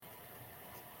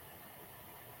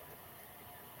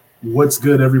What's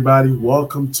good, everybody?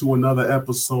 Welcome to another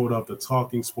episode of the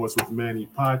Talking Sports with Manny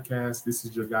podcast. This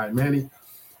is your guy, Manny,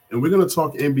 and we're going to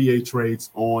talk NBA trades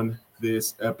on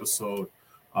this episode.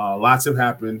 Lots have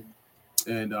happened,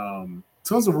 and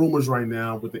tons of rumors right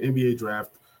now with the NBA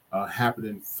draft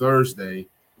happening Thursday.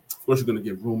 Of course, you're going to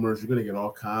get rumors. You're going to get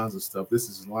all kinds of stuff. This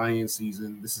is lion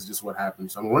season. This is just what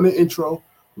happens. So I'm going to run an intro.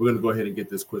 We're going to go ahead and get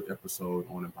this quick episode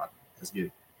on the podcast. Let's get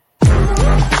it.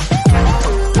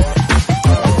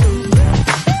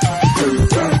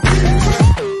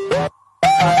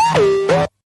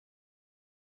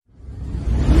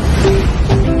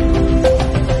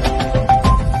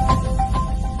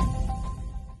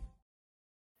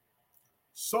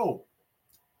 So,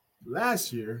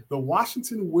 last year, the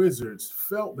Washington Wizards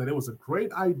felt that it was a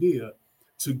great idea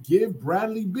to give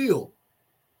Bradley Beal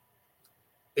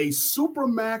a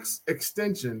supermax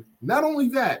extension. Not only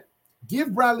that,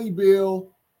 give Bradley Beal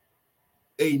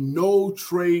a no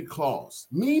trade clause,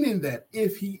 meaning that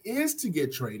if he is to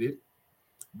get traded,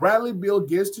 Bradley Beal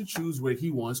gets to choose where he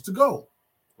wants to go,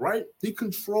 right? He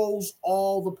controls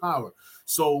all the power.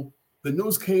 So the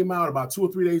news came out about 2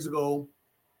 or 3 days ago.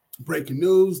 Breaking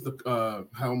news, I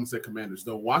almost said Commanders.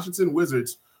 The Washington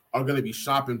Wizards are going to be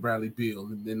shopping Bradley Beal.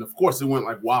 And then, of course, it went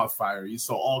like wildfire. You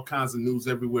saw all kinds of news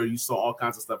everywhere. You saw all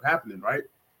kinds of stuff happening, right?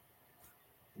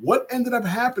 What ended up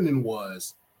happening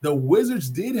was the Wizards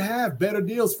did have better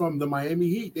deals from the Miami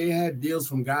Heat. They had deals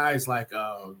from guys like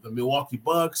the Milwaukee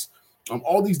Bucks,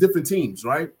 all these different teams,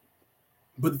 right?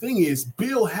 But the thing is,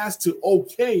 Beal has to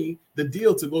okay the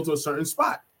deal to go to a certain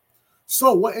spot.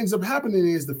 So what ends up happening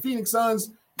is the Phoenix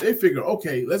Suns, they figure,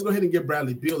 okay, let's go ahead and get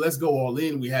Bradley Beal. Let's go all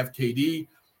in. We have KD.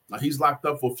 He's locked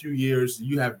up for a few years.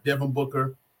 You have Devin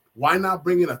Booker. Why not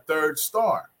bring in a third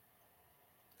star?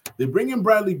 They bring in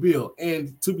Bradley Beal.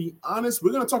 And to be honest,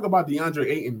 we're going to talk about DeAndre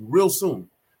Ayton real soon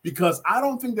because I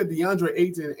don't think that DeAndre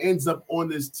Ayton ends up on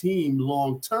this team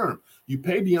long term. You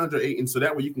pay DeAndre Ayton so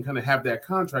that way you can kind of have that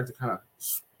contract to kind of,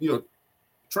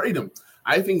 trade him.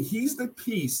 I think he's the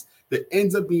piece that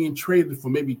ends up being traded for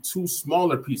maybe two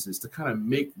smaller pieces to kind of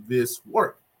make this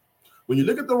work. When you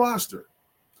look at the roster,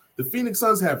 the Phoenix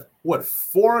Suns have,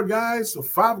 5 guys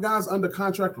under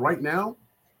contract right now?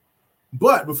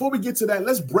 But before we get to that,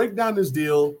 let's break down this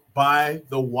deal by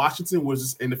the Washington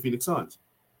Wizards and the Phoenix Suns.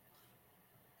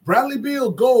 Bradley Beal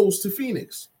goes to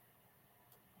Phoenix.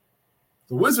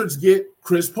 The Wizards get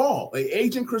Chris Paul, an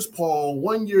agent Chris Paul,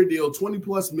 1-year deal,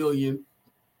 $20+ million.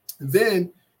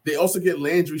 Then they also get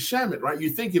Landry Shamet, right? You're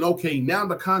thinking, okay, now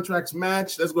the contracts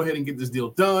match. Let's go ahead and get this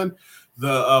deal done.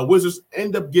 The Wizards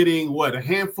end up getting, a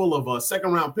handful of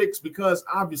second-round picks because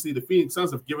obviously the Phoenix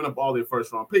Suns have given up all their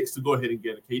first-round picks to go ahead and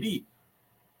get a KD.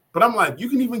 But I'm like, you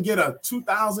can even get a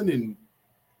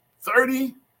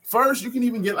 2030 first. You can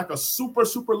even get like a super,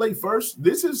 super late first.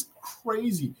 This is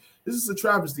crazy. This is a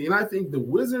travesty. And I think the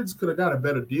Wizards could have got a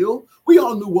better deal. We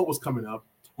all knew what was coming up.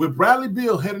 With Bradley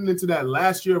Beal heading into that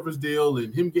last year of his deal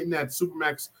and him getting that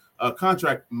Supermax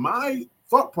contract, my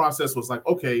thought process was like,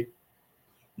 okay,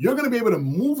 you're going to be able to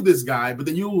move this guy, but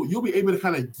then you'll be able to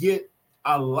kind of get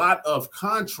a lot of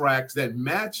contracts that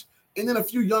match and then a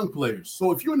few young players.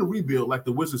 So if you're in a rebuild like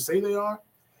the Wizards say they are,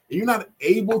 and you're not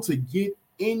able to get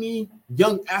any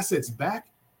young assets back,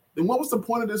 then what was the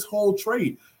point of this whole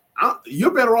trade?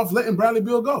 You're better off letting Bradley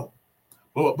Beal go.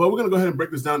 But we're going to go ahead and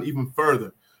break this down even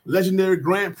further. Legendary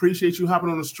Grant, appreciate you hopping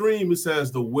on the stream. It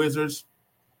says the Wizards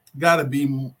got to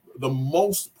be the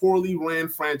most poorly ran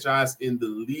franchise in the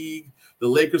league. The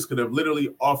Lakers could have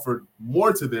literally offered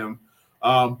more to them.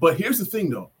 But here's the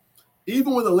thing, though.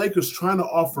 Even with the Lakers trying to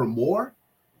offer more,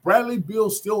 Bradley Beal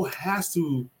still has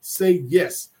to say,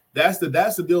 yes, that's the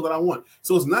deal that I want.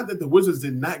 So it's not that the Wizards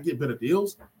did not get better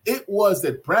deals. It was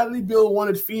that Bradley Beal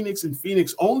wanted Phoenix and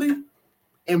Phoenix only.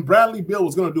 And Bradley Beal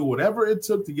was going to do whatever it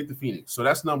took to get to Phoenix. So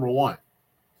that's number one.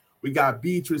 We got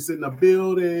Beatrice in the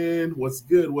building. What's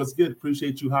good? What's good?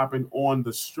 Appreciate you hopping on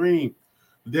the stream.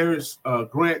 There's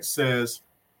Grant says,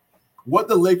 what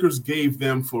the Lakers gave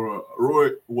them for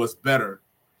Roy was better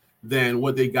than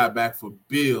what they got back for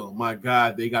Beal. My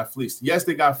God, they got fleeced. Yes,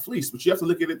 they got fleeced, but you have to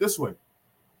look at it this way.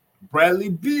 Bradley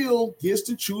Beal gets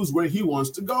to choose where he wants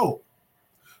to go.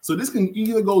 So this can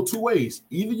either go two ways.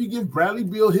 Either you give Bradley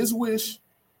Beal his wish,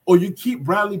 or you keep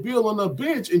Bradley Beal on the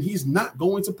bench and he's not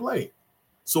going to play.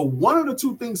 So one of the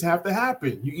two things have to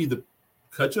happen. You either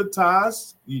cut your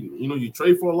ties, you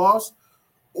trade for a loss,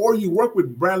 or you work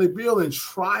with Bradley Beal and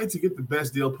try to get the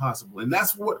best deal possible. And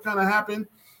that's what kind of happened.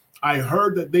 I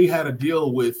heard that they had a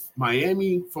deal with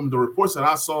Miami. From the reports that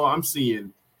I saw, I'm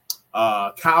seeing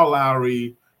Kyle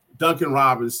Lowry, Duncan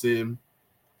Robinson,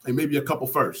 and maybe a couple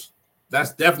firsts.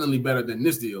 That's definitely better than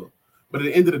this deal. But at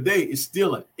the end of the day, it's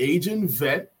still an aging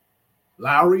vet,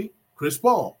 Lowry, Chris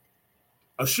Paul,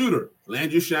 a shooter,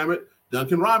 Landry Shamet,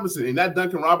 Duncan Robinson, and that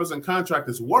Duncan Robinson contract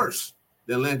is worse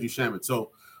than Landry Shamet.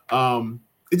 So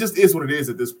it just is what it is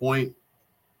at this point.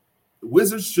 The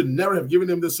Wizards should never have given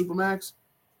him the Supermax.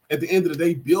 At the end of the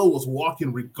day, Beal was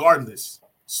walking regardless.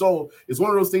 So it's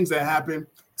one of those things that happen.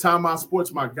 Timeout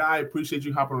Sports, my guy, appreciate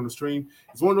you hopping on the stream.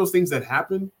 It's one of those things that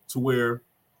happen to where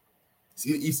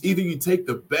it's either you take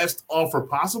the best offer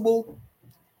possible,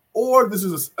 or this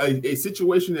is a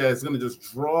situation that's going to just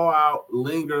draw out,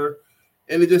 linger,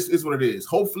 and it just is what it is.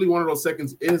 Hopefully one of those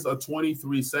seconds is a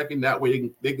 23-second. That way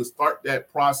they can start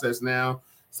that process now,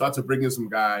 start to bring in some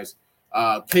guys.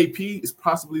 KP is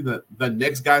possibly the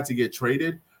next guy to get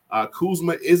traded.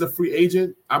 Kuzma is a free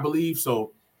agent, I believe.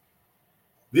 So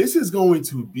this is going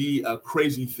to be a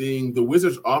crazy thing. The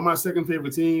Wizards are my second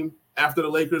favorite team after the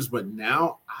Lakers, but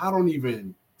now I don't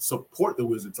even support the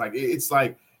Wizards. It's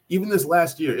like even this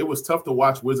last year, it was tough to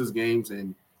watch Wizards games.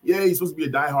 And yeah, you're supposed to be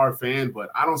a diehard fan, but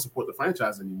I don't support the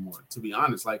franchise anymore, to be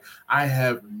honest. Like, I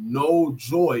have no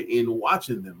joy in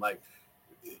watching them. Like,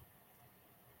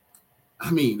 I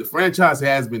mean, the franchise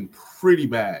has been pretty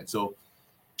bad. So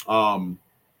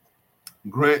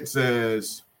Grant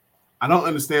says, I don't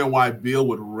understand why Beal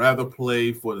would rather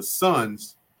play for the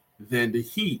Suns than the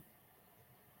Heat.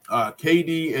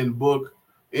 KD and Book,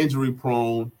 injury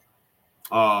prone.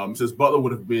 Says Butler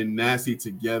would have been nasty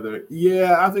together.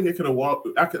 Yeah, I think it could have worked.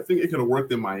 I think it could have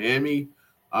worked in Miami.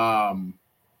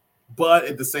 But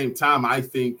at the same time, I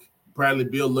think Bradley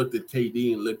Beal looked at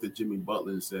KD and looked at Jimmy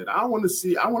Butler and said, I want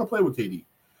to play with KD.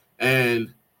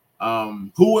 And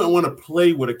who wouldn't want to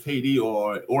play with a KD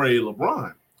or a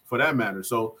LeBron for that matter?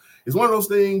 So it's one of those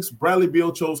things. Bradley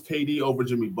Beal chose KD over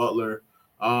Jimmy Butler.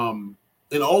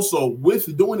 And also,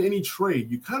 with doing any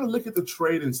trade, you kind of look at the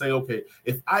trade and say, okay,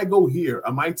 if I go here,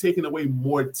 am I taking away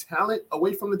more talent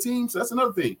away from the team? So that's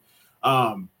another thing.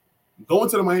 Going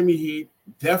to the Miami Heat,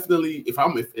 definitely, if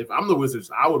I'm the Wizards,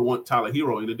 I would want Tyler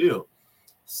Hero in the deal.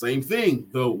 Same thing.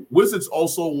 The Wizards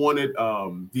also wanted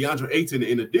DeAndre Ayton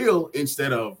in the deal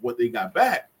instead of what they got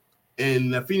back.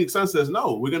 And the Phoenix Suns says,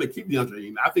 no, we're going to keep DeAndre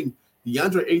Ayton. I think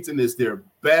DeAndre Ayton is their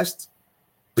best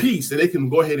piece that they can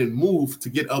go ahead and move to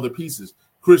get other pieces.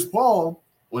 Chris Paul,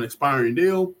 on expiring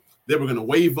deal, they were going to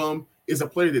waive him, is a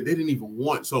player that they didn't even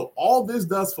want. So all this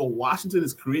does for Washington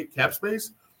is create cap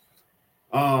space.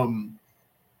 Now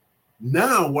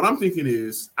what I'm thinking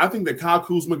is, I think that Kyle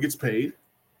Kuzma gets paid.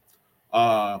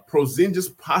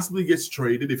 Porzingis possibly gets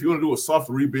traded. If you want to do a soft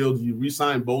rebuild, you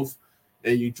re-sign both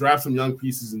and you draft some young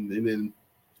pieces and then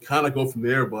kind of go from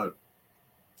there. But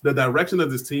the direction of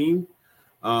this team,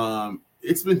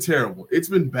 it's been terrible. It's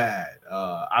been bad.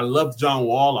 I loved John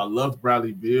Wall. I loved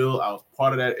Bradley Beal. I was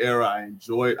part of that era. I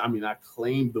enjoyed. I mean, I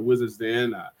claimed the Wizards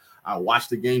then. I watched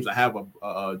the games. I have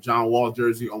a John Wall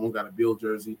jersey. Almost got a Beal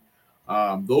jersey.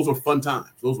 Those were fun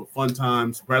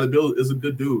times. Bradley Beal is a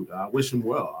good dude. I wish him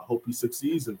well. I hope he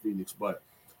succeeds in Phoenix. But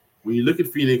when you look at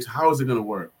Phoenix, how is it going to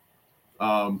work?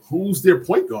 Who's their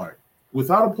point guard?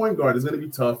 Without a point guard, it's going to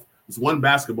be tough. It's one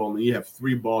basketball, and you have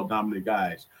three ball-dominant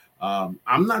guys.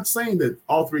 I'm not saying that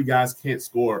all three guys can't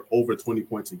score over 20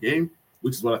 points a game,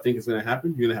 which is what I think is going to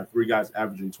happen. You're going to have three guys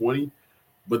averaging 20.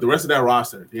 But the rest of that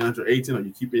roster, DeAndre Ayton, are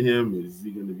you keeping him? Is he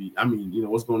going to be – I mean,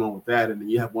 what's going on with that? And then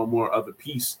you have one more other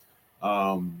piece.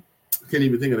 Can't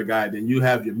even think of the guy. Then you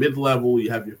have your mid-level,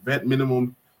 you have your vet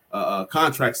minimum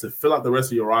contracts to fill out the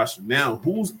rest of your roster. Now,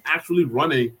 who's actually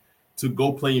running to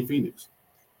go play in Phoenix?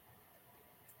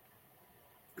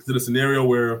 Is it a scenario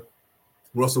where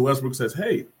Russell Westbrook says,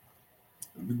 hey,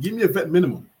 give me a vet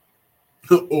minimum?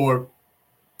 Or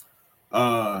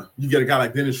you get a guy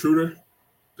like Dennis Schroeder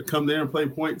to come there and play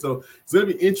point. So it's going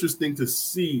to be interesting to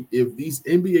see if these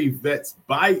NBA vets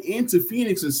buy into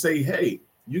Phoenix and say, hey,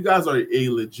 you guys are a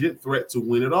legit threat to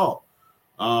win it all.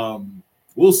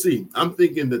 We'll see. I'm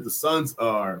thinking that the Suns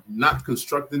are not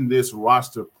constructing this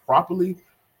roster properly.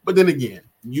 But then again,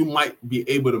 you might be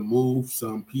able to move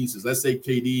some pieces. Let's say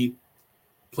KD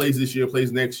plays this year,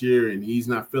 plays next year, and he's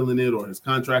not feeling it, or his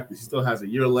contract, he still has a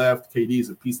year left. KD is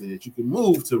a piece that you can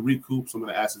move to recoup some of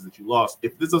the assets that you lost.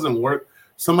 If this doesn't work,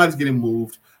 somebody's getting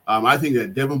moved. I think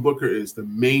that Devin Booker is the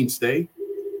mainstay,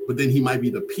 but then he might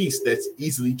be the piece that's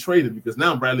easily traded because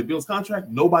now Bradley Beal's contract,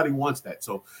 nobody wants that.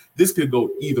 So this could go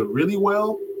either really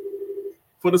well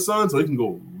for the Suns or it can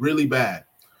go really bad.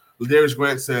 Darius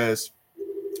Grant says,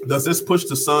 does this push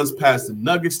the Suns past the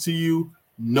Nuggets to you?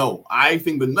 No, I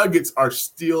think the Nuggets are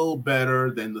still better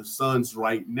than the Suns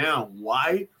right now.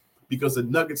 Why? Because the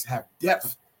Nuggets have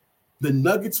depth. The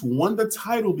Nuggets won the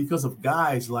title because of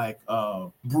guys like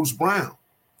Bruce Brown.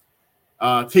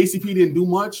 KCP didn't do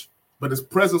much, but his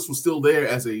presence was still there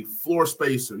as a floor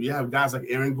spacer. You have guys like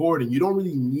Aaron Gordon. You don't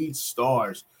really need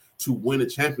stars to win a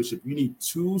championship. You need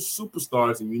two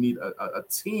superstars, and you need a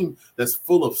team that's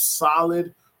full of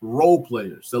solid role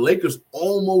players. The Lakers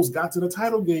almost got to the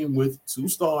title game with two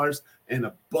stars and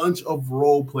a bunch of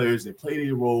role players that play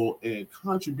their role and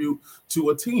contribute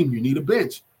to a team. You need a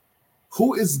bench.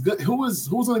 Who's going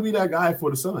to be that guy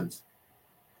for the Suns?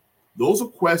 Those are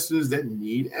questions that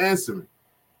need answering.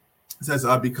 It says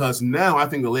because now I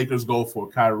think the Lakers go for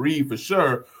Kyrie for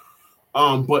sure.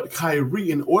 But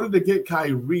Kyrie, in order to get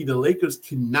Kyrie, the Lakers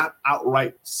cannot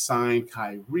outright sign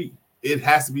Kyrie. It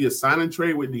has to be a sign and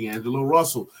trade with D'Angelo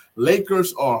Russell.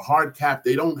 Lakers are hard capped.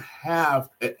 They don't have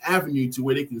an avenue to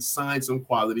where they can sign some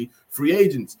quality free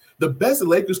agents. The best the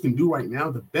Lakers can do right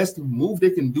now, the best move they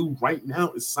can do right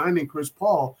now is signing Chris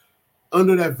Paul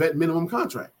under that vet minimum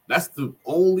contract. That's the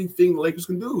only thing the Lakers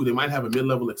can do. They might have a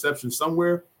mid-level exception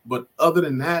somewhere, but other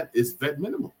than that, it's vet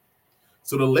minimum.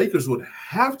 So the Lakers would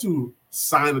have to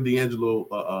sign a D'Angelo,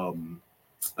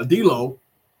 a D'Lo,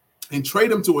 and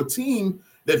trade him to a team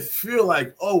that feel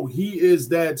like, oh, he is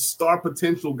that star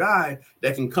potential guy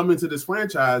that can come into this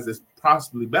franchise that's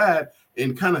possibly bad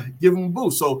and kind of give him a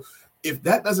boost. So if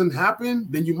that doesn't happen,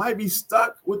 then you might be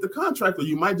stuck with the contract, or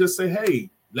you might just say, hey,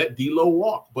 let D'Lo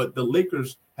walk. But the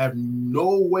Lakers have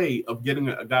no way of getting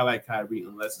a guy like Kyrie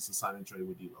unless it's a sign and trade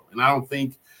with D'Lo. And I don't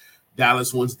think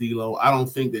Dallas wants D'Lo. I don't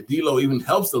think that D'Lo even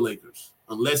helps the Lakers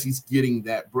unless he's getting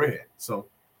that bread. So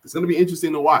it's going to be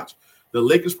interesting to watch. The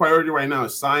Lakers' priority right now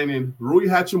is signing Rui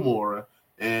Hachimura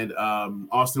and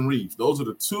Austin Reeves. Those are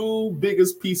the two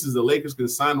biggest pieces the Lakers can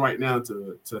sign right now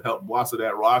to help bolster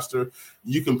that roster.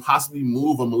 You can possibly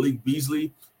move a Malik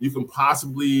Beasley. You can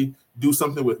possibly do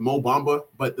something with Mo Bamba,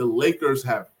 but the Lakers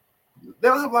they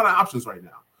don't have a lot of options right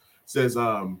now. It says,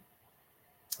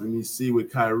 let me see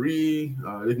with Kyrie,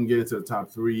 they can get into the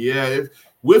top three. Yeah,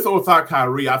 with or without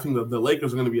Kyrie, I think the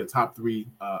Lakers are going to be a top three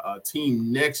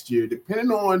team next year,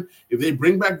 depending on if they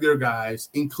bring back their guys,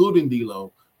 including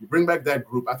D'Lo. You bring back that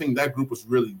group. I think that group was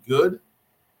really good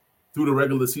through the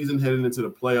regular season heading into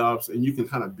the playoffs, and you can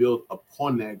kind of build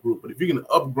upon that group. But if you can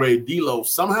upgrade D'Lo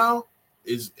somehow,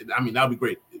 that would be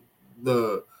great.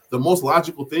 The most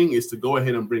logical thing is to go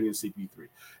ahead and bring in CP3.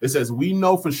 It says, we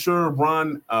know for sure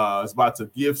Bron is about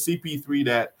to give CP3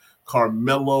 that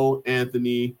Carmelo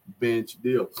Anthony bench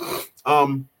deal.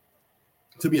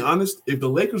 To be honest, if the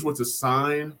Lakers were to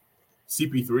sign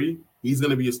CP3, he's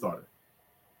going to be a starter.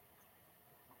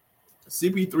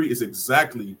 CP3 is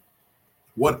exactly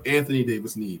what Anthony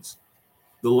Davis needs.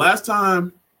 The last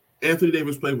time Anthony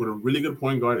Davis played with a really good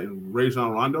point guard in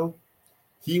Rajon Rondo,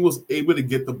 he was able to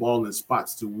get the ball in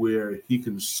spots to where he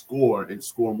can score and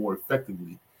score more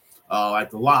effectively.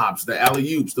 Like the lobs, the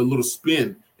alley-oops, the little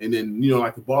spin, and then,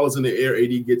 like the ball is in the air,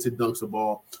 AD gets it, dunks the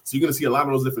ball. So you're going to see a lot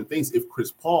of those different things. If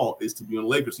Chris Paul is to be on the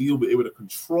Lakers, he'll be able to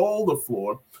control the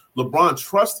floor. LeBron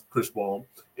trusts Chris Paul,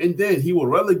 and then he will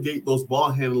relegate those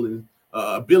ball handling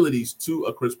abilities to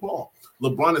a Chris Paul.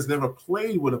 LeBron has never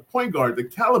played with a point guard the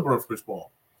caliber of Chris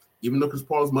Paul. Even though Chris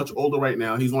Paul is much older right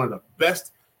now, he's one of the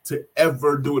best to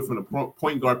ever do it from the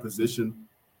point guard position.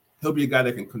 He'll be a guy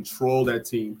that can control that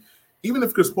team. Even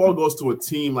if Chris Paul goes to a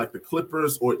team like the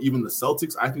Clippers or even the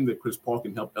Celtics, I think that Chris Paul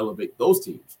can help elevate those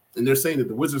teams. And they're saying that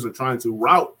the Wizards are trying to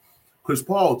route Chris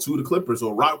Paul to the Clippers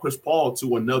or route Chris Paul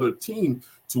to another team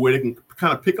to where they can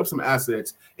kind of pick up some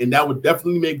assets. And that would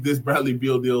definitely make this Bradley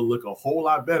Beal deal look a whole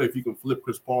lot better if you can flip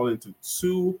Chris Paul into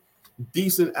two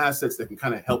decent assets that can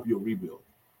kind of help your rebuild.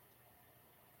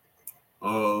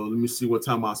 Let me see what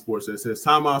Timeout Sports says. It says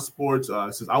Timeout Sports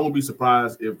says, I won't be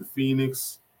surprised if the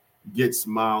Phoenix gets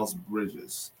Miles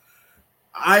Bridges.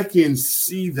 I can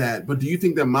see that, but do you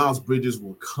think that Miles Bridges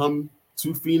will come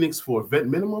to Phoenix for a vet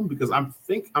minimum? Because I'm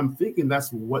thinking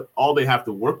that's what all they have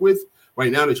to work with.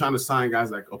 Right now, they're trying to sign guys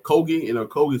like Okogie, and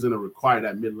Okogie's going to require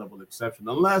that mid-level exception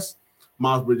unless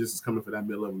Miles Bridges is coming for that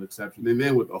mid-level exception. And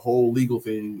then with the whole legal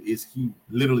thing, is he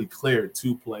literally cleared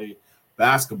to play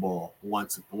basketball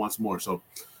once more? So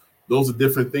those are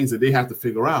different things that they have to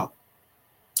figure out.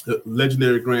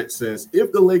 Legendary Grant says,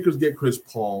 if the Lakers get Chris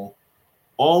Paul,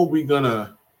 all we're going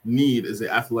to need is an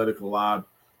athletic lob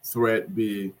threat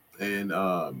big, and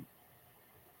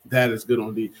that is good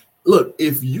on D. Look,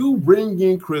 if you bring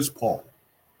in Chris Paul,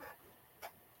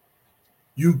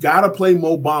 you got to play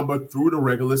Mo Bamba through the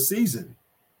regular season.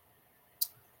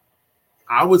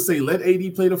 I would say let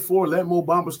AD play the 4, let Mo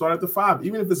Bamba start at the 5,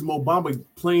 even if it's Mo Bamba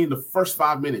playing the first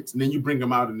 5 minutes, and then you bring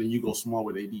him out and then you go small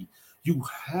with AD. You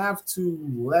have to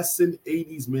lessen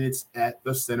AD's minutes at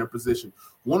the center position.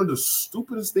 One of the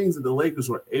stupidest things that the Lakers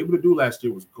were able to do last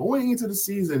year was going into the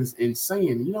season and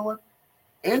saying, you know what?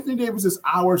 Anthony Davis is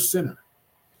our center.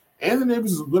 Anthony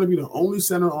Davis is going to be the only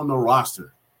center on the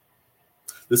roster.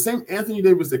 The same Anthony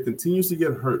Davis that continues to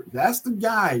get hurt, that's the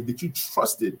guy that you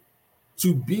trusted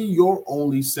to be your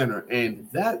only center. And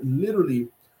that literally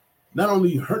not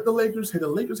only hurt the Lakers, had the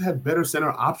Lakers had better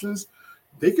center options,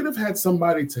 they could have had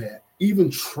somebody to even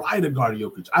try to guard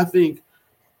Jokic. I think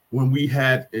when we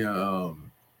had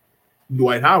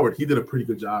Dwight Howard, he did a pretty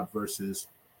good job versus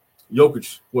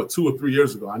Jokic, 2 or 3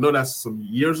 years ago. I know that's some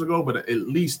years ago, but at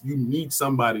least you need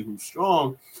somebody who's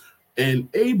strong and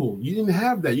able. You didn't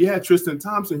have that. You had Tristan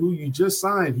Thompson, who you just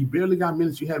signed. He barely got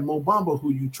minutes. You had Mo Bamba,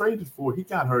 who you traded for. He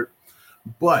got hurt.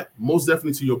 But most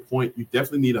definitely, to your point, you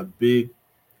definitely need a big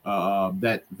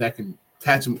that can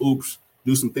catch him oops,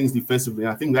 do some things defensively.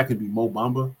 And I think that can be Mo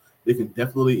Bamba. They can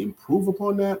definitely improve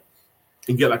upon that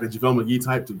and get like a JaVale McGee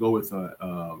type to go with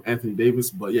Anthony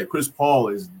Davis. But yeah, Chris Paul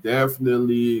is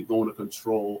definitely going to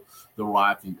control the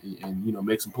rock and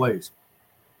make some plays.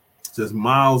 Says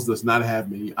Miles does not have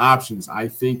many options. I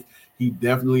think he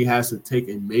definitely has to take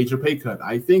a major pay cut.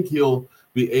 I think he'll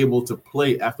be able to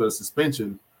play after the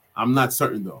suspension. I'm not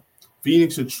certain though.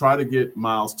 Phoenix should try to get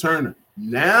Miles Turner.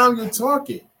 Now you're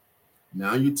talking.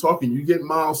 You get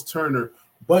Miles Turner,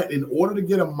 but in order to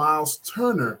get a Miles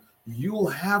Turner, you'll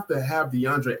have to have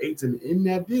DeAndre Ayton in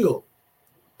that deal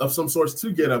of some sorts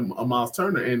to get a Miles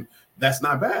Turner, and that's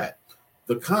not bad.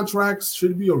 The contracts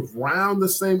should be around the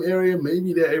same area.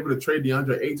 Maybe they're able to trade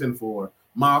DeAndre Ayton for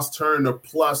Miles Turner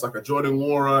plus like a Jordan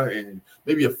Nwora and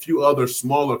maybe a few other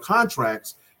smaller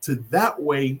contracts to that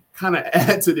way kind of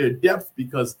add to their depth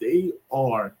because they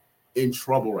are in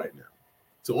trouble right now.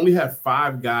 To only have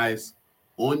 5 guys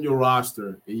on your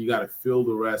roster and you got to fill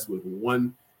the rest with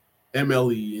one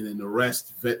MLE and then the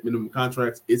rest vet minimum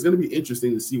contracts, it's going to be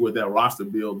interesting to see what that roster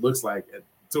build looks like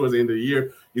towards the end of the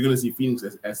year. You're going to see Phoenix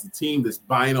as the team that's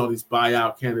buying all these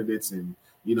buyout candidates and,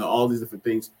 all these different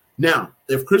things. Now,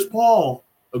 if Chris Paul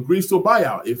agrees to a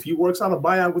buyout, if he works out a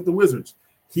buyout with the Wizards,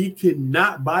 he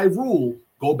cannot, by rule,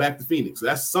 go back to Phoenix. So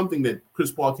that's something that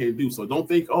Chris Paul can't do. So don't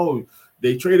think,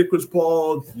 they traded Chris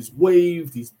Paul, he's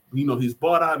waived, he's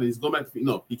bought out, and he's going back to Phoenix.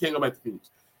 No, he can't go back to Phoenix.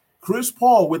 Chris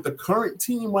Paul, with the current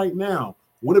team right now,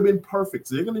 would have been perfect.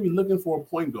 So they're going to be looking for a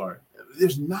point guard.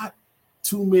 There's not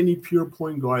too many pure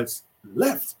point guards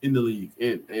left in the league,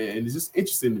 and it's just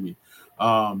interesting to me.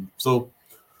 So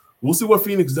we'll see what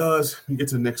Phoenix does. We get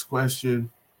to the next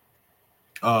question.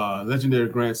 Legendary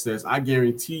Grant says, I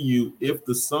guarantee you, if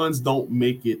the Suns don't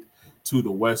make it to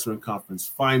the Western Conference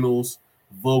Finals,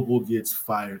 Vogel gets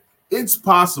fired. It's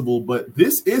possible, but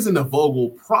this isn't a Vogel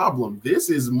problem. This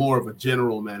is more of a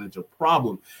general manager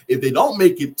problem. If they don't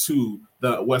make it to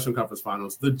the Western Conference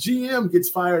Finals, the GM gets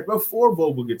fired before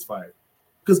Vogel gets fired.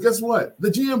 Because guess what? The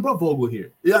GM brought Vogel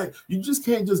here. Yeah, you just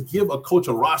can't just give a coach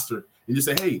a roster and just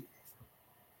say, hey,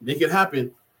 make it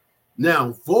happen.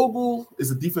 Now, Vogel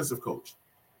is a defensive coach.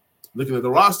 Looking at the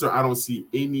roster, I don't see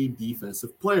any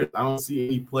defensive players. I don't see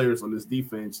any players on this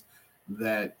defense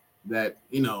that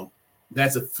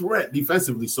that's a threat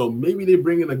defensively. So maybe they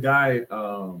bring in a guy,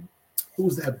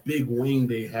 who's that big wing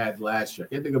they had last year?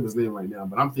 I can't think of his name right now,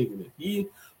 but I'm thinking that he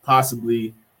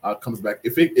possibly comes back.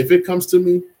 If it comes to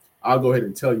me, I'll go ahead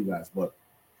and tell you guys. But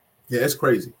yeah, it's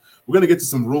crazy. We're going to get to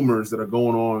some rumors that are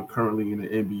going on currently in the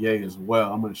NBA as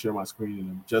well. I'm going to share my screen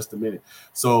in just a minute.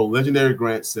 So Legendary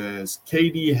Grant says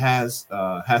KD has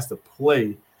to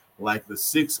play like the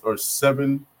 6 or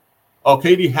 7. Oh,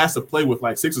 KD has to play with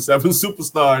like 6 or 7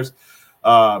 superstars.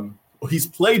 He's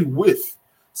played with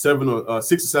 6 or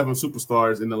 7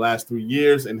 superstars in the last 3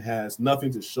 years and has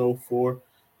nothing to show for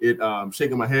it.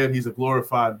 Shaking my head. He's a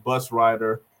glorified bus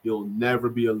rider. He'll never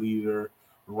be a leader.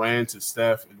 Ran to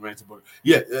Steph and ran to Booker.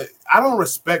 Yeah, I don't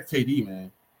respect KD,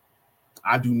 man.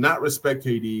 I do not respect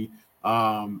KD.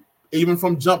 Even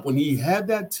from jump, when he had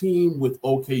that team with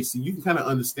OKC, you can kind of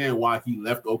understand why he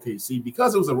left OKC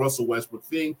because it was a Russell Westbrook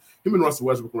thing. Him and Russell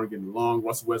Westbrook weren't getting along.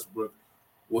 Russell Westbrook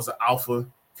was an alpha.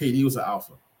 KD was an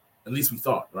alpha. At least we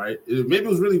thought, right? Maybe it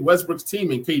was really Westbrook's team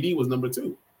and KD was number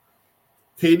 2.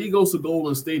 KD goes to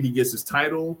Golden State. He gets his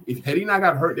title. Had he not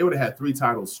got hurt, they would have had 3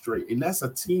 titles straight. And that's a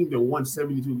team that won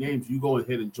 72 games. You go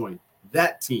ahead and join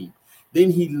that team. Then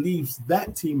he leaves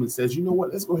that team and says, you know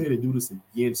what, let's go ahead and do this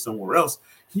again somewhere else.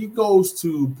 He goes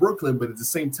to Brooklyn, but at the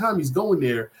same time he's going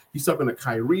there, he's talking to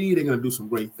Kyrie. They're going to do some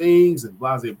great things and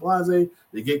blase.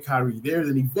 They get Kyrie there.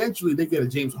 Then eventually they get a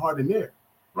James Harden there,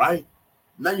 right?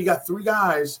 Now you got 3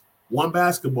 guys, 1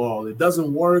 basketball. It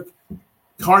doesn't work.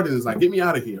 Harden is like, get me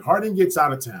out of here. Harden gets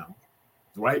out of town,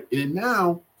 right? And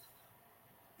now,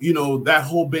 that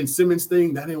whole Ben Simmons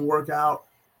thing, that didn't work out.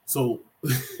 So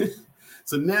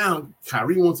So now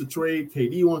Kyrie wants to trade,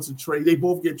 KD wants to trade. They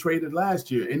both get traded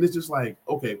last year. And it's just like,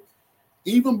 okay,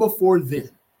 even before then,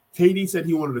 KD said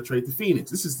he wanted to trade to Phoenix.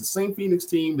 This is the same Phoenix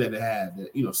team that had,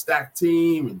 stacked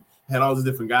team and had all these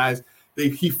different guys.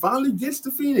 He finally gets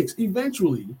to Phoenix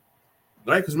eventually,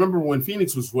 right? Because remember when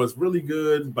Phoenix was really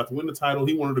good, about to win the title,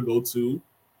 he wanted to go to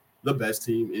the best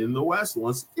team in the West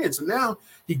once again. So now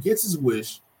he gets his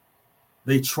wish.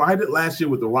 They tried it last year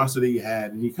with the roster that he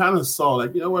had, and he kind of saw,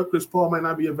 like, you know what, Chris Paul might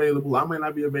not be available. I might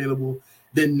not be available.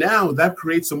 Then now that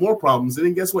creates some more problems. And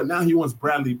then guess what? Now he wants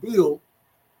Bradley Beal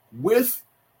with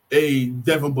a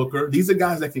Devin Booker. These are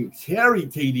guys that can carry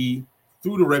KD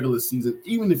through the regular season,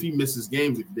 even if he misses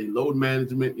games, if they load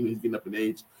management, he's getting up in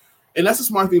age. And that's a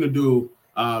smart thing to do.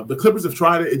 The Clippers have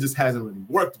tried it. It just hasn't really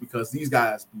worked because these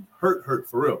guys be hurt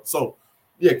for real. So,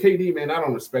 yeah, KD, man, I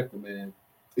don't respect him, man.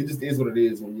 It just is what it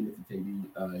is when you look at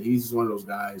KD. He's just one of those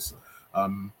guys.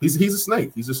 He's a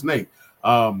snake. He's a snake.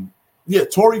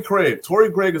 Torrey Craig. Torrey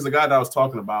Craig is the guy that I was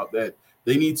talking about that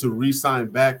they need to re-sign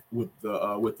back with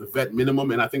the vet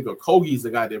minimum, and I think Okogie is the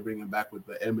guy they're bringing back with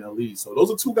the MLE. So those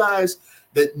are two guys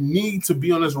that need to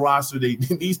be on this roster.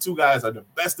 These two guys are the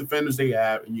best defenders they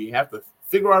have, and you have to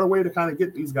figure out a way to kind of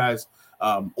get these guys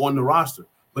on the roster.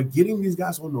 But getting these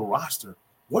guys on the roster,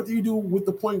 what do you do with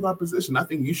the point guard position? I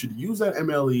think you should use that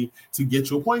MLE to get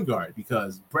your point guard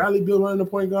because Bradley Beal running the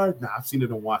point guard, I've seen it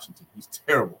in Washington. He's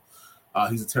terrible.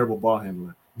 He's a terrible ball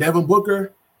handler. Devin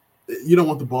Booker, you don't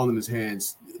want the ball in his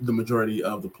hands the majority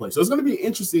of the play. So it's going to be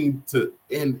interesting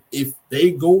and if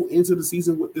they go into the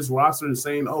season with this roster and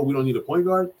saying, oh, we don't need a point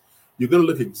guard, you're going to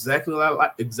look exactly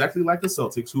like the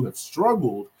Celtics, who have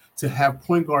struggled to have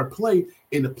point guard play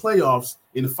in the playoffs.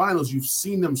 In the finals, you've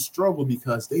seen them struggle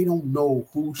because they don't know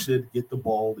who should get the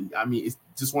ball. I mean, it's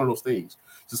just one of those things.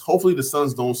 Just hopefully the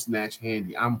Suns don't snatch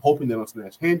Handy. I'm hoping they don't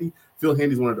snatch Handy. Phil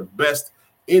Handy's one of the best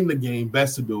in the game,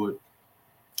 best to do it.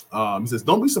 He says,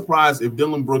 don't be surprised if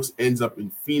Dillon Brooks ends up in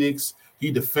Phoenix.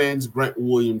 He defends Grant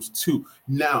Williams too.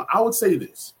 Now, I would say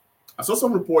this. I saw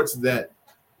some reports that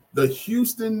the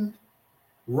Houston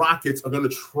Rockets are going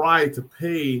to try to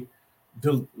pay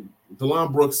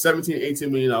Dillon Brooks $17,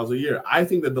 $18 million a year. I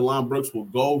think that Dillon Brooks will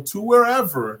go to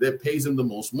wherever that pays him the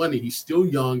most money. He's still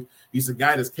young. He's a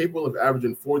guy that's capable of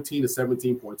averaging 14 to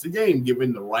 17 points a game,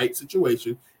 given the right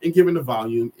situation and given the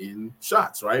volume in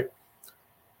shots, right?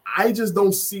 I just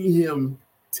don't see him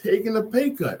taking a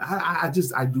pay cut. I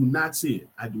do not see it.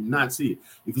 I do not see it.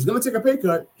 If he's going to take a pay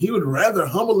cut, he would rather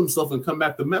humble himself and come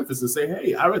back to Memphis and say,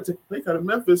 hey, I would take a pay cut in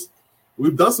Memphis.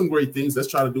 We've done some great things. Let's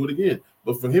try to do it again.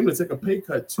 But for him to take a pay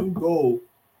cut to go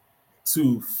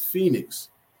to Phoenix,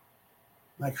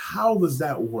 like, how does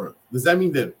that work? Does that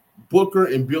mean that Booker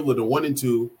and Beal are the 1 and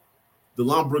 2,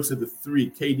 Dillon Brooks at the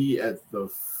 3, KD at the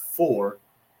 4,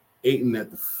 Ayton at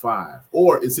the 5,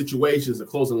 or in situations a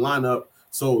closing lineup?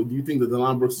 So do you think that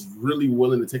Dillon Brooks is really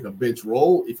willing to take a bench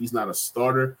role if he's not a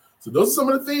starter? So those are some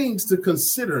of the things to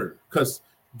consider, because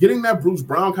getting that Bruce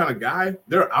Brown kind of guy,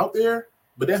 they're out there,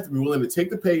 but they have to be willing to take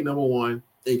the pay, number one,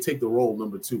 and take the role,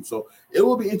 number two. So it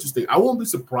will be interesting. I won't be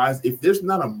surprised if there's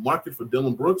not a market for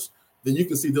Dillon Brooks. Then you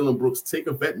can see Dillon Brooks take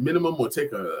a vet minimum or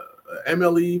take a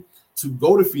MLE to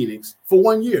go to Phoenix for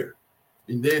 1 year,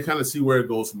 and then kind of see where it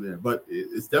goes from there. But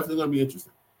it's definitely going to be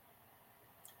interesting.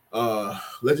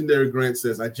 Legendary Grant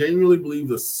says, I genuinely believe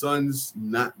the Suns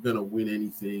not going to win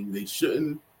anything. They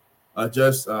shouldn't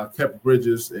just kept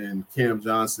Bridges and Cam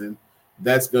Johnson.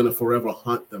 That's going to forever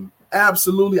haunt them.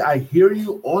 Absolutely. I hear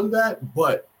you on that,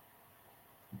 but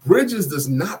Bridges does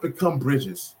not become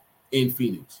Bridges in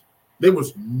Phoenix. There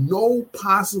was no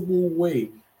possible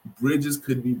way Bridges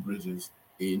could be Bridges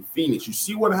in Phoenix. You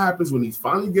see what happens when he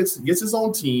finally gets his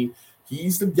own team.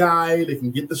 He's the guy that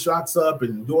can get the shots up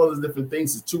and do all these different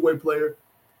things. He's a two-way player.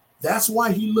 That's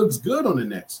why he looks good on the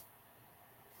Nets.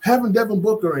 Having Devin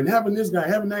Booker and having this guy,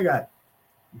 having that guy,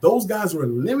 those guys were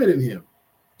limiting him.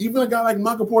 Even a guy like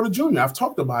Michael Porter Jr., I've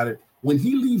talked about it. When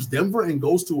he leaves Denver and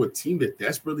goes to a team that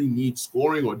desperately needs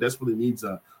scoring or desperately needs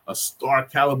a star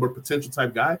caliber potential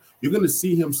type guy, you're going to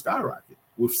see him skyrocket.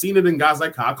 We've seen it in guys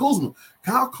like Kyle Kuzma.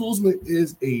 Kyle Kuzma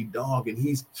is a dog, and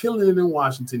he's killing it in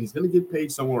Washington. He's going to get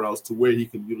paid somewhere else to where he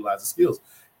can utilize the skills.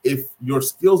 If your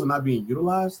skills are not being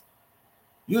utilized,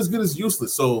 you're as good as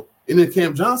useless. So, and then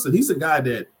Cam Johnson, he's a guy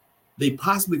that they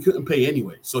possibly couldn't pay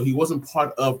anyway. So he wasn't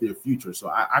part of their future. So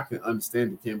I can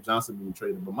understand the Cam Johnson being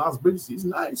traded. But Miles Bridges, he's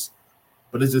nice.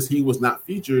 But it's just he was not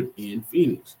featured in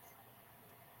Phoenix.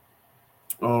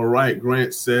 All right,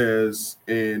 Grant says,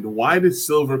 and why did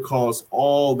Silver cause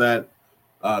all that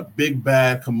big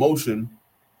bad commotion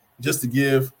just to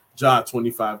give Ja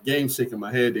 25 games? Shaking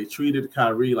my head. They treated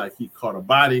Kyrie like he caught a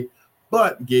body,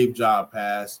 but gave Ja a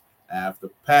pass after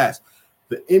pass.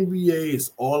 The NBA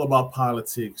is all about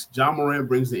politics. John Morant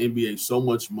brings the NBA so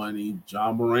much money.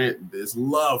 John Morant is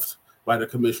loved by the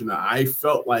commissioner. I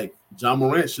felt like John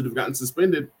Morant should have gotten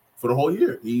suspended for the whole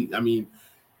year.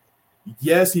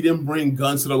 Yes, he didn't bring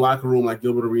guns to the locker room like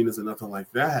Gilbert Arenas and nothing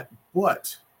like that.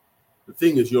 But the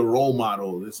thing is, your role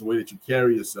model is the way that you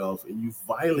carry yourself, and you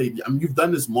violate. I mean, you've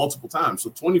done this multiple times.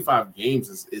 So 25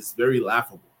 games is very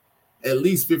laughable. At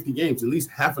least 50 games, at least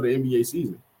half of the NBA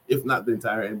season, if not the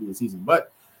entire NBA season.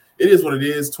 But it is what it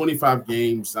is. 25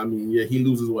 games. I mean, yeah, he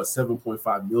loses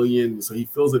 7.5 million, so he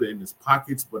fills it in his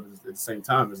pockets. But at the same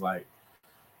time, it's like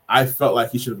I felt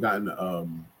like he should have gotten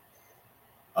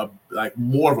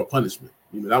more of a punishment.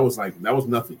 That was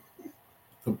nothing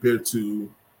compared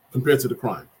to the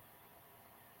crime.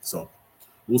 So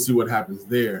we'll see what happens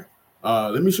there.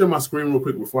 Let me share my screen real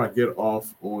quick before I get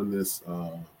off on this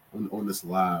on this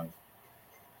live.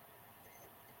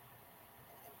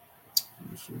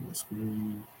 Let me share my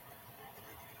screen.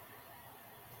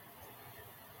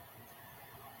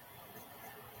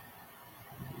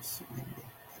 Let's see.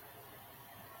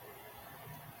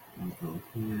 Let me go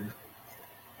here.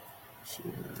 Share.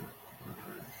 All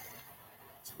right.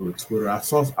 Let's go to Twitter.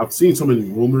 I've seen so many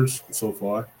rumors so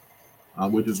far,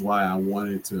 which is why I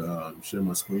wanted to share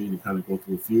my screen and kind of go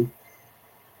through a few.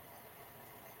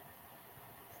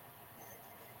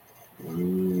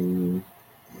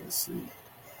 Let's see.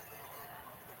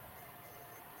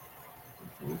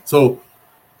 So,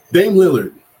 Dame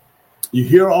Lillard, you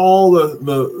hear all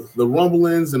the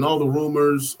rumblings and all the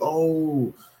rumors.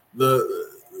 Oh,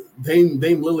 the Dame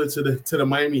Lillard to the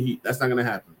Miami Heat. That's not going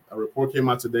to happen. A report came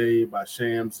out today by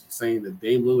Shams saying that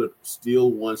Dame Lillard still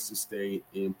wants to stay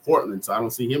in Portland, so I don't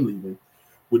see him leaving.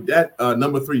 With that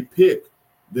number 3 pick,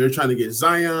 they're trying to get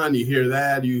Zion. You hear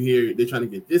that. You hear they're trying to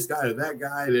get this guy or that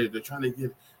guy. They're trying to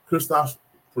get Kristaps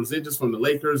Porzingis from the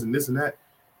Lakers and this and that.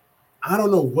 I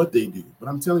don't know what they do, but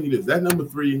I'm telling you this: that number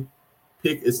 3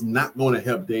 pick is not going to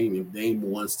help Dame if Dame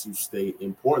wants to stay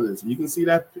in Portland. So you can see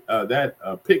that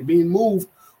pick being moved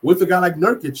with a guy like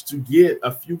Nurkic to get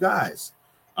a few guys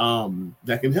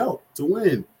that can help to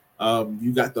win.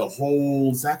 You got the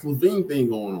whole Zach LaVine thing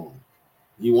going on.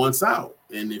 He wants out,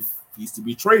 and if he's to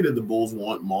be traded, the Bulls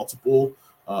want multiple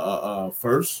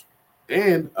firsts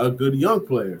and a good young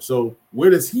player. So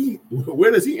where does he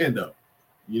end up?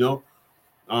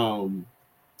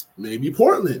 Maybe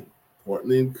Portland.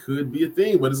 Portland could be a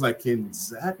thing, but it's like, can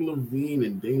Zach LaVine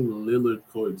and Dame Lillard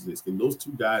coexist? Can those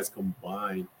two guys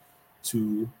combine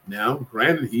to now?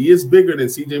 Granted, he is bigger than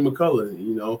CJ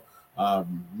McCullough.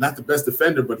 Not the best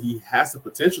defender, but he has the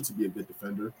potential to be a good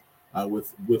defender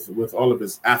with all of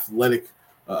his athletic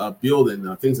build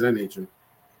and things of that nature.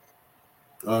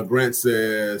 Grant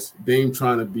says Dame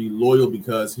trying to be loyal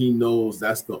because he knows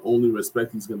that's the only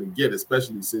respect he's going to get,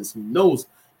 especially since he knows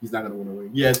he's not going to win a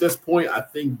ring. Yeah, at this point, I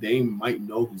think Dame might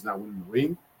know he's not winning the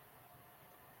ring.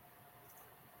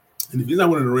 And if he's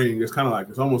not winning the ring,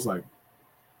 it's almost like,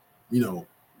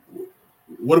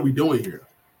 what are we doing here?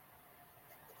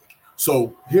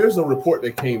 So here's a report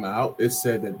that came out. It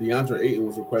said that DeAndre Ayton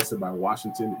was requested by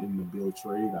Washington in the Beal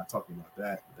trade. I talked about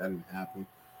that. That didn't happen.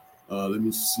 Let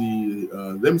me see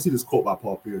this quote by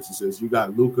Paul Pierce. He says, "You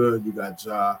got Luka, you got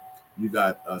Ja, you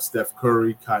got Steph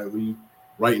Curry, Kyrie.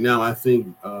 Right now, I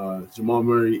think Jamal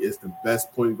Murray is the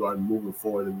best point guard moving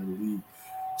forward in the league."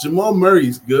 Jamal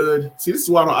Murray's good. See, this is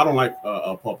why I don't like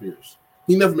Paul Pierce.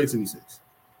 He never makes any sense.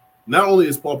 Not only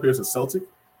is Paul Pierce a Celtic,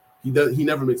 he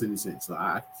never makes any sense. So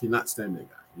I cannot stand that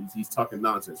guy. He's talking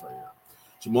nonsense right now.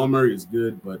 Jamal Murray is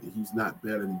good, but he's not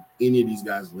better than any of these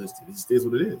guys listed. It just is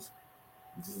what it is.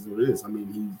 This is what it is. I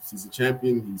mean, he's a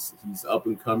champion. He's up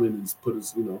and coming. He's put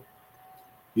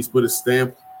his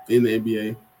stamp in the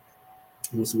NBA.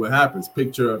 We'll see what happens.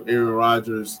 Picture of Aaron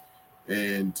Rodgers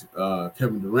and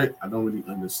Kevin Durant. I don't really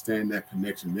understand that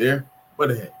connection there,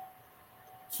 but hey,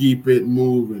 keep it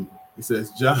moving. It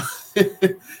says Ja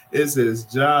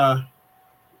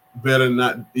better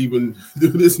not even do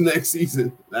this next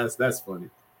season. That's funny.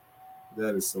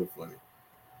 That is so funny.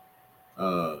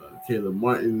 Caleb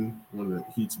Martin, one of the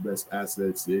Heat's best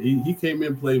assets. Yeah, he came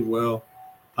in, played well,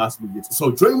 possibly gets.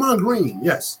 So Draymond Green,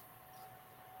 yes.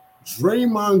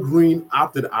 Draymond Green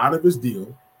opted out of his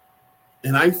deal,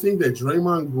 and I think that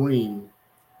Draymond Green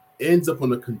ends up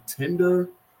on a contender.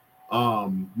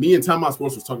 Me and Time Out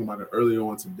Sports was talking about it earlier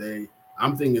on today.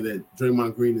 I'm thinking that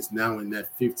Draymond Green is now in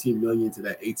that $15 million to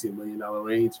that $18 million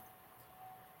range.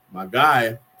 My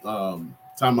guy,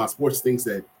 Time Out Sports, thinks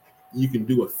that you can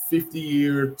do a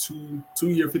 50-year,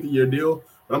 two-year, 50-year deal.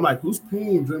 But I'm like, who's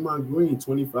paying Draymond Green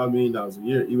 $25 million a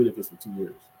year, even if it's for 2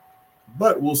 years?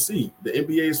 But we'll see. The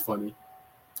NBA is funny.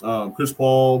 Chris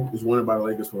Paul is wanted by the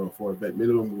Lakers for a vet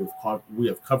minimum. We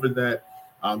have covered that.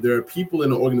 There are people in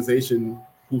the organization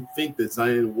who think that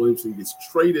Zion Williamson gets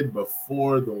traded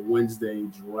before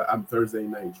the Thursday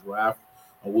night draft.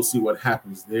 We'll see what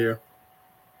happens there.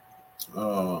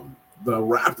 The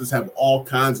Raptors have all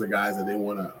kinds of guys that they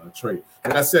want to trade.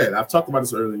 Like I said, I've talked about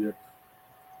this earlier.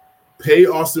 Pay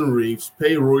Austin Reeves,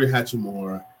 pay Rui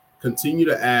Hachimura, continue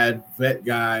to add vet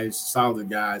guys, solid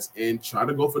guys, and try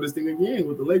to go for this thing again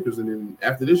with the Lakers. And then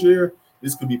after this year,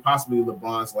 this could be possibly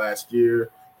LeBron's last year,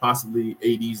 possibly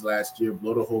AD's last year,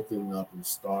 blow the whole thing up and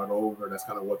start over. That's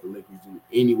kind of what the Lakers do.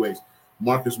 Anyways,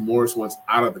 Marcus Morris wants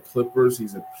out of the Clippers.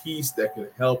 He's a piece that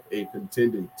could help a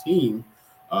contending team.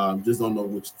 Just don't know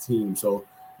which team. So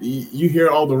you hear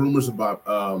all the rumors about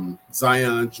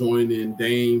Zion joining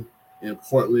Dame in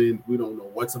Portland. We don't know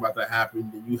what's about to happen.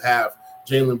 Then you have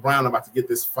Jaylen Brown about to get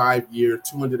this 5-year,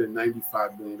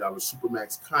 $295 million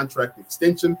Supermax contract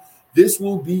extension. This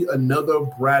will be another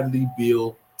Bradley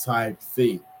Beal type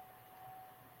thing.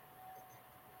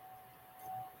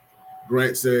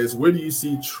 Grant says, where do you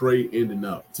see Trey ending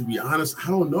up? To be honest, I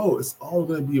don't know. It's all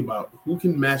going to be about who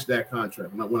can match that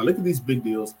contract. When I look at these big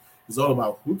deals, it's all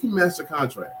about who can match the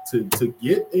contract. To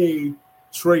get a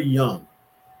Trey Young,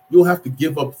 you'll have to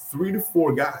give up 3 to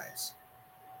 4 guys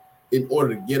in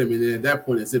order to get him. And then at that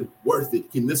point, is it worth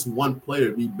it? Can this one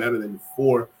player be better than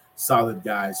 4 solid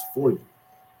guys for you?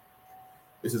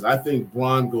 It says, I think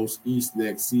Bron goes east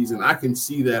next season. I can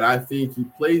see that. I think he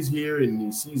plays here and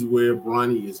he sees where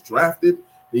Bronny is drafted.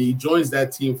 Then he joins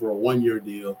that team for a 1-year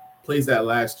deal, plays that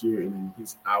last year, and then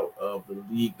he's out of the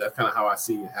league. That's kind of how I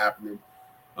see it happening.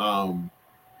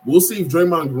 We'll see if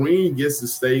Draymond Green gets to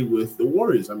stay with the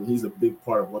Warriors. I mean, he's a big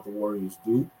part of what the Warriors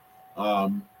do.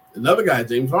 Another guy,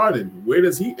 James Harden, where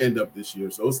does he end up this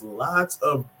year? So it's lots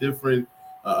of different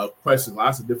questions,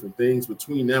 lots of different things.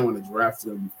 Between now and the draft, it's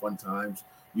going to be fun times.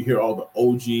 You hear all the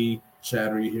OG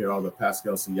chatter. You hear all the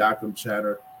Pascal Siakam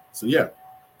chatter. So, yeah,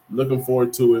 looking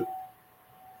forward to it.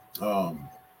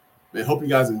 Man, hope you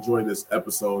guys enjoyed this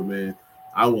episode, man.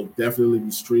 I will definitely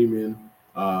be streaming.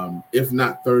 If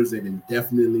not Thursday, then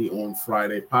definitely on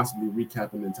Friday, possibly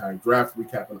recapping the entire draft,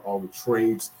 recapping all the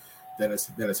trades that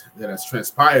has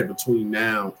transpired between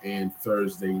now and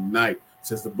Thursday night.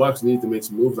 Since the Bucks need to make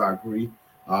some moves, I agree.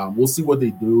 We'll see what they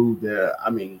do there. I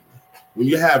mean, when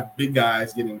you have big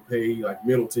guys getting paid like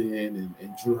Middleton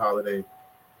and Drew Holiday,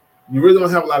 you really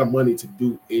don't have a lot of money to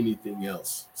do anything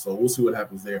else. So we'll see what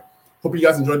happens there. Hope you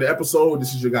guys enjoyed the episode.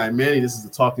 This is your guy, Manny. This is the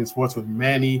Talking Sports with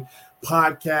Manny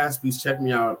podcast. Please check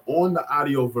me out on the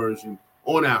audio version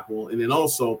on Apple. And then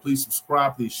also, please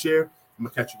subscribe, please share. I'm going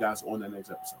to catch you guys on that next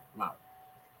episode. I'm out.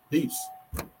 Peace.